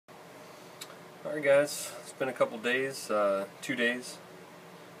Alright guys, it's been a couple days, 2 days,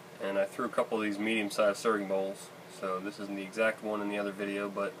 and I threw a couple of these medium-sized serving bowls. So this isn't the exact one in the other video,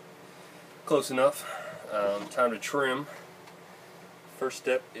 but close enough. Time to trim. First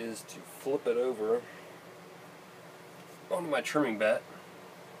step is to flip it over onto my trimming bat,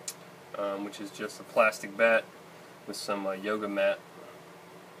 which is just a plastic bat with some yoga mat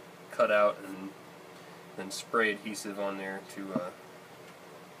cut out and then spray adhesive on there to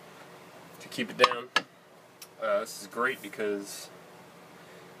keep it down. This is great because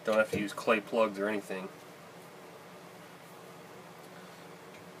you don't have to use clay plugs or anything.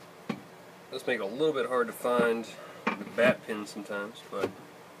 It does make it a little bit hard to find the bat pin sometimes, but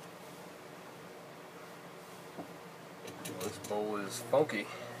this bowl is funky.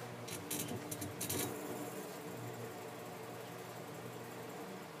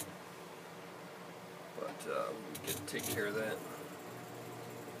 But we get to take care of that.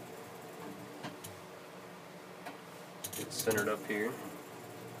 Get centered up here.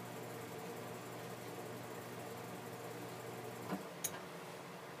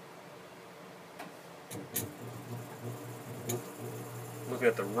 Looking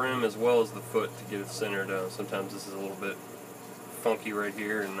at the rim as well as the foot to get it centered. Sometimes this is a little bit funky right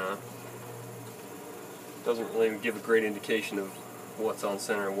here and doesn't really give a great indication of what's on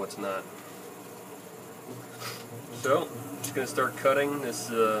center and what's not. So, just going to start cutting. This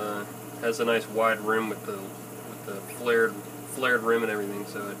has a nice wide rim with the flared rim and everything,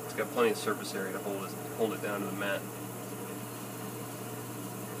 so it's got plenty of surface area to hold it down to the mat.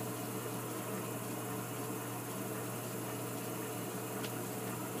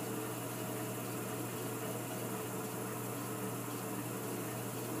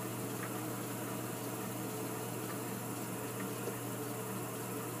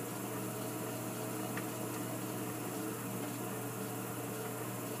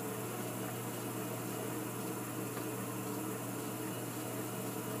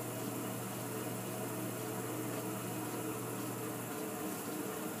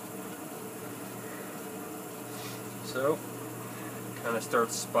 So, kind of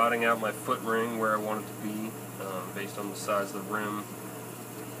start spotting out my foot ring where I want it to be, based on the size of the rim.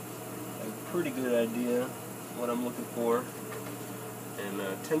 I have a pretty good idea what I'm looking for, and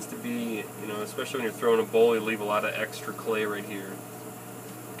it tends to be, especially when you're throwing a bowl, you leave a lot of extra clay right here.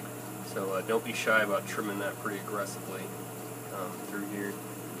 So don't be shy about trimming that pretty aggressively through here.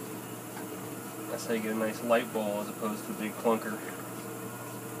 That's how you get a nice light bowl as opposed to a big clunker.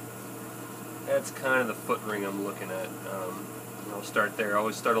 That's kind of the foot ring I'm looking at. I'll start there. I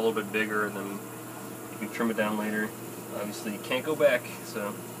always start a little bit bigger and then you can trim it down later. Obviously you can't go back,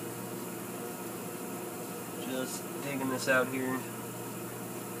 so just digging this out here.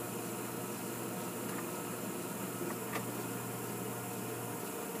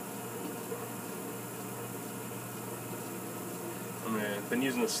 I've been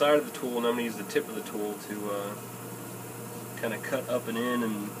using the side of the tool, and I'm going to use the tip of the tool to kind of cut up and in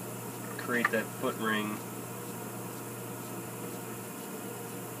and create that foot ring.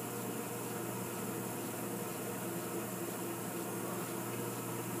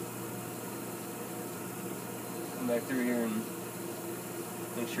 Come back through here and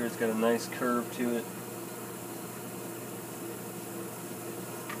make sure it's got a nice curve to it.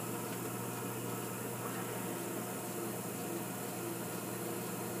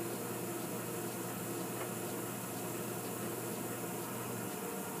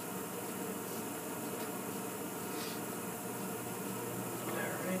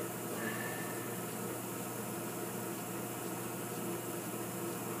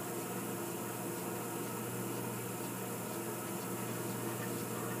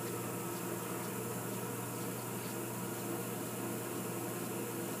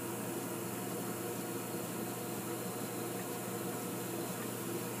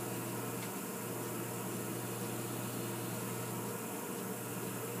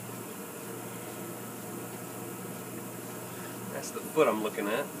 That's the foot I'm looking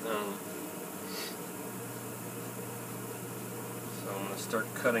at. So I'm going to start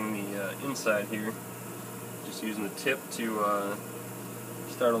cutting the inside here. Just using the tip to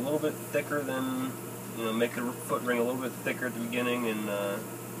start a little bit thicker than, make the foot ring a little bit thicker at the beginning and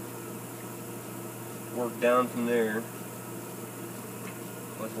work down from there.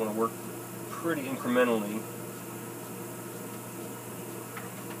 Always want to work pretty incrementally.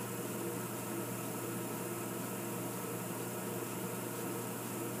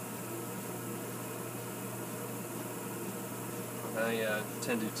 I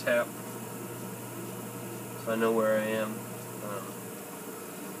tend to tap so I know where I am.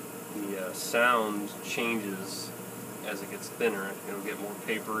 The sound changes as it gets thinner. It'll get more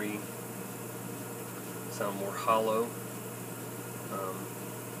papery sound more hollow.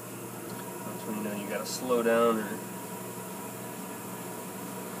 That's when you know you gotta slow down or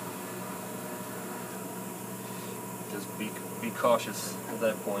just be cautious at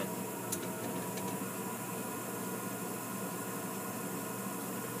that point.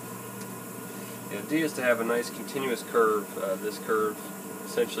 The idea is to have a nice continuous curve. This curve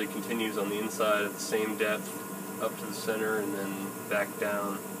essentially continues on the inside at the same depth up to the center and then back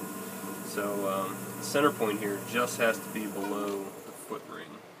down. So the center point here just has to be below the foot ring.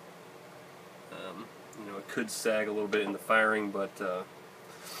 You know, it could sag a little bit in the firing, but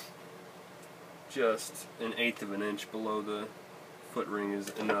just 1/8 of an inch below the foot ring is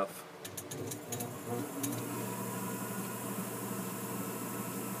enough.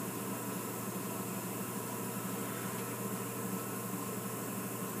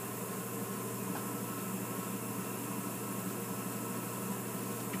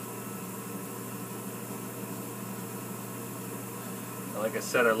 Like I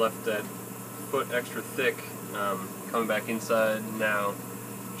said, I left that foot extra thick. Coming back inside now,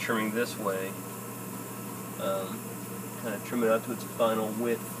 trimming this way, kind of trim it out to its final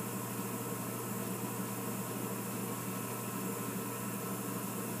width.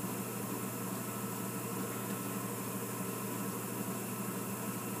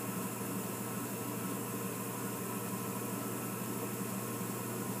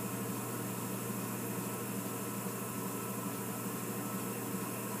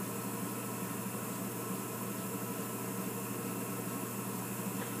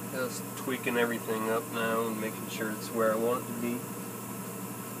 Just tweaking everything up now and making sure it's where I want it to be.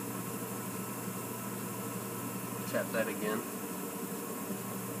 Tap that again.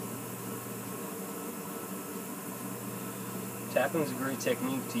 Tapping is a great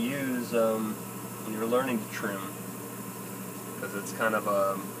technique to use when you're learning to trim, because it's kind of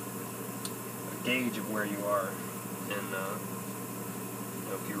a gauge of where you are, and you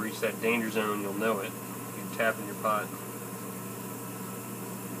know, if you reach that danger zone, you'll know it. You tap in your pot.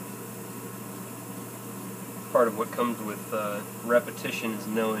 Part of what comes with repetition is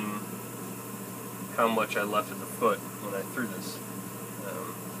knowing how much I left at the foot when I threw this.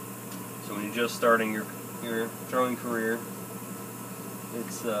 So when you're just starting your throwing career,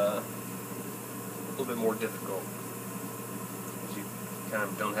 it's a little bit more difficult because you kind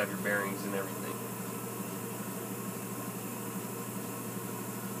of don't have your bearings and everything.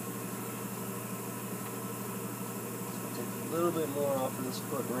 So take a little bit more off of this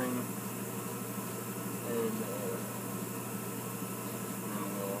foot ring. And then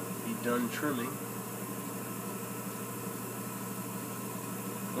we'll be done trimming.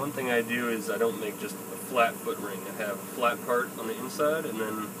 One thing I do is I don't make just a flat foot ring. I have a flat part on the inside and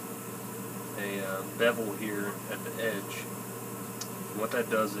then a bevel here at the edge. And what that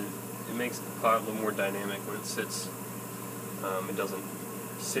does is it makes the pot a little more dynamic when it sits. It doesn't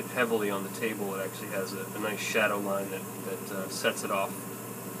sit heavily on the table. It actually has a nice shadow line that sets it off.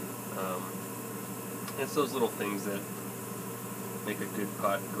 It's those little things that make a good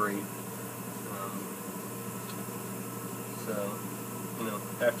pot great. So, you know,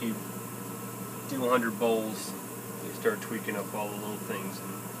 after you do 100 bowls, you start tweaking up all the little things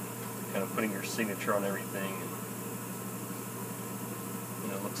and kind of putting your signature on everything. And, you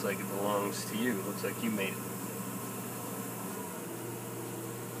know, it looks like it belongs to you. It looks like you made it.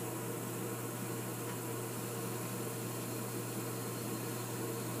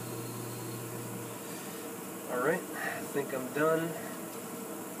 Alright, I think I'm done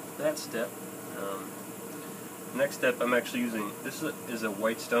with that step. Next step I'm actually using, this is a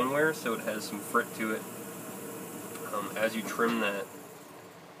white stoneware, so it has some frit to it. As you trim that,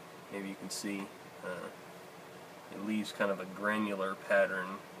 maybe you can see, it leaves kind of a granular pattern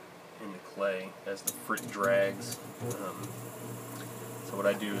in the clay as the frit drags. So what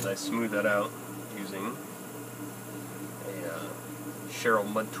I do is I smooth that out using a Sherrill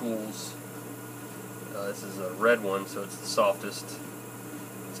Mud Tools. This is a red one, so it's the softest.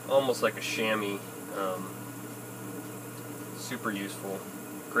 It's almost like a chamois. Super useful.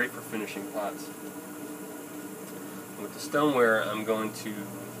 Great for finishing pots. With the stoneware, I'm going to,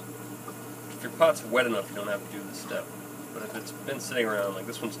 if your pot's wet enough, you don't have to do this step. But if it's been sitting around, like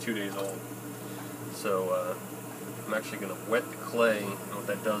this one's 2 days old, so I'm actually going to wet the clay, and what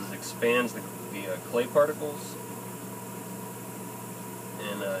that does is expands the clay particles,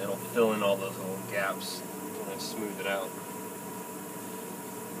 and it'll fill in all those little gaps when I smooth it out.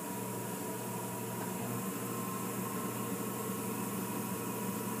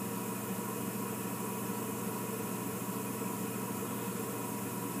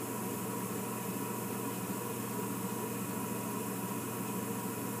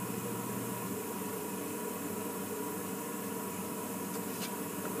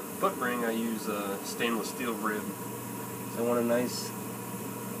 foot ring, I use a stainless steel rib. So I want a nice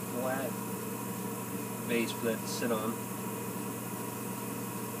flat base for that to sit on.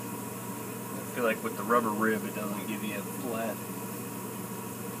 I feel like with the rubber rib, it doesn't give you a flat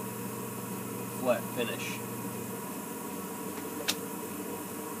finish.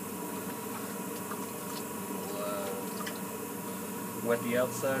 We'll wet the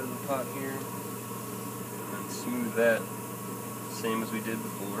outside of the pot here, and then smooth that, same as we did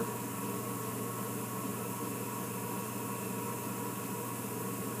before.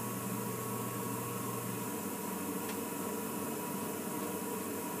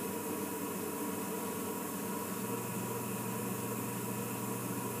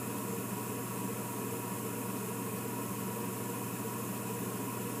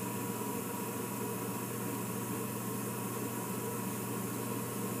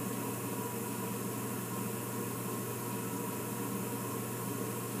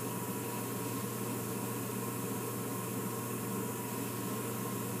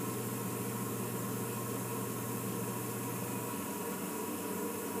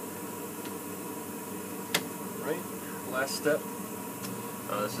 Last step.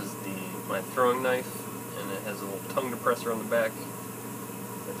 This is my throwing knife, and it has a little tongue depressor on the back.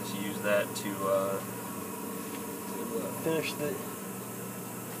 I just use that to finish the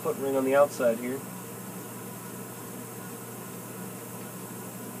foot ring on the outside here.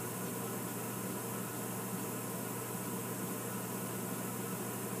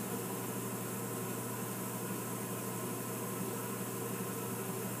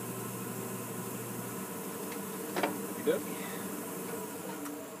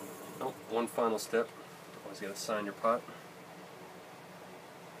 Oh, one final step. Always got to sign your pot.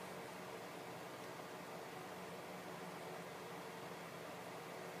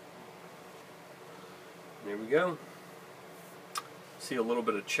 There we go. See a little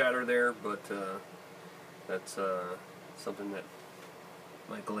bit of chatter there, but that's something that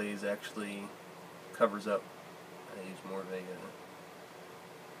my glaze actually covers up. I use more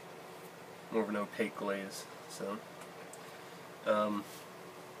of an opaque glaze. So,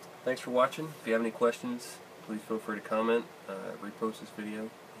 thanks for watching. If you have any questions, please feel free to comment, repost this video, and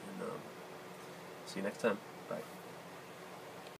see you next time. Bye.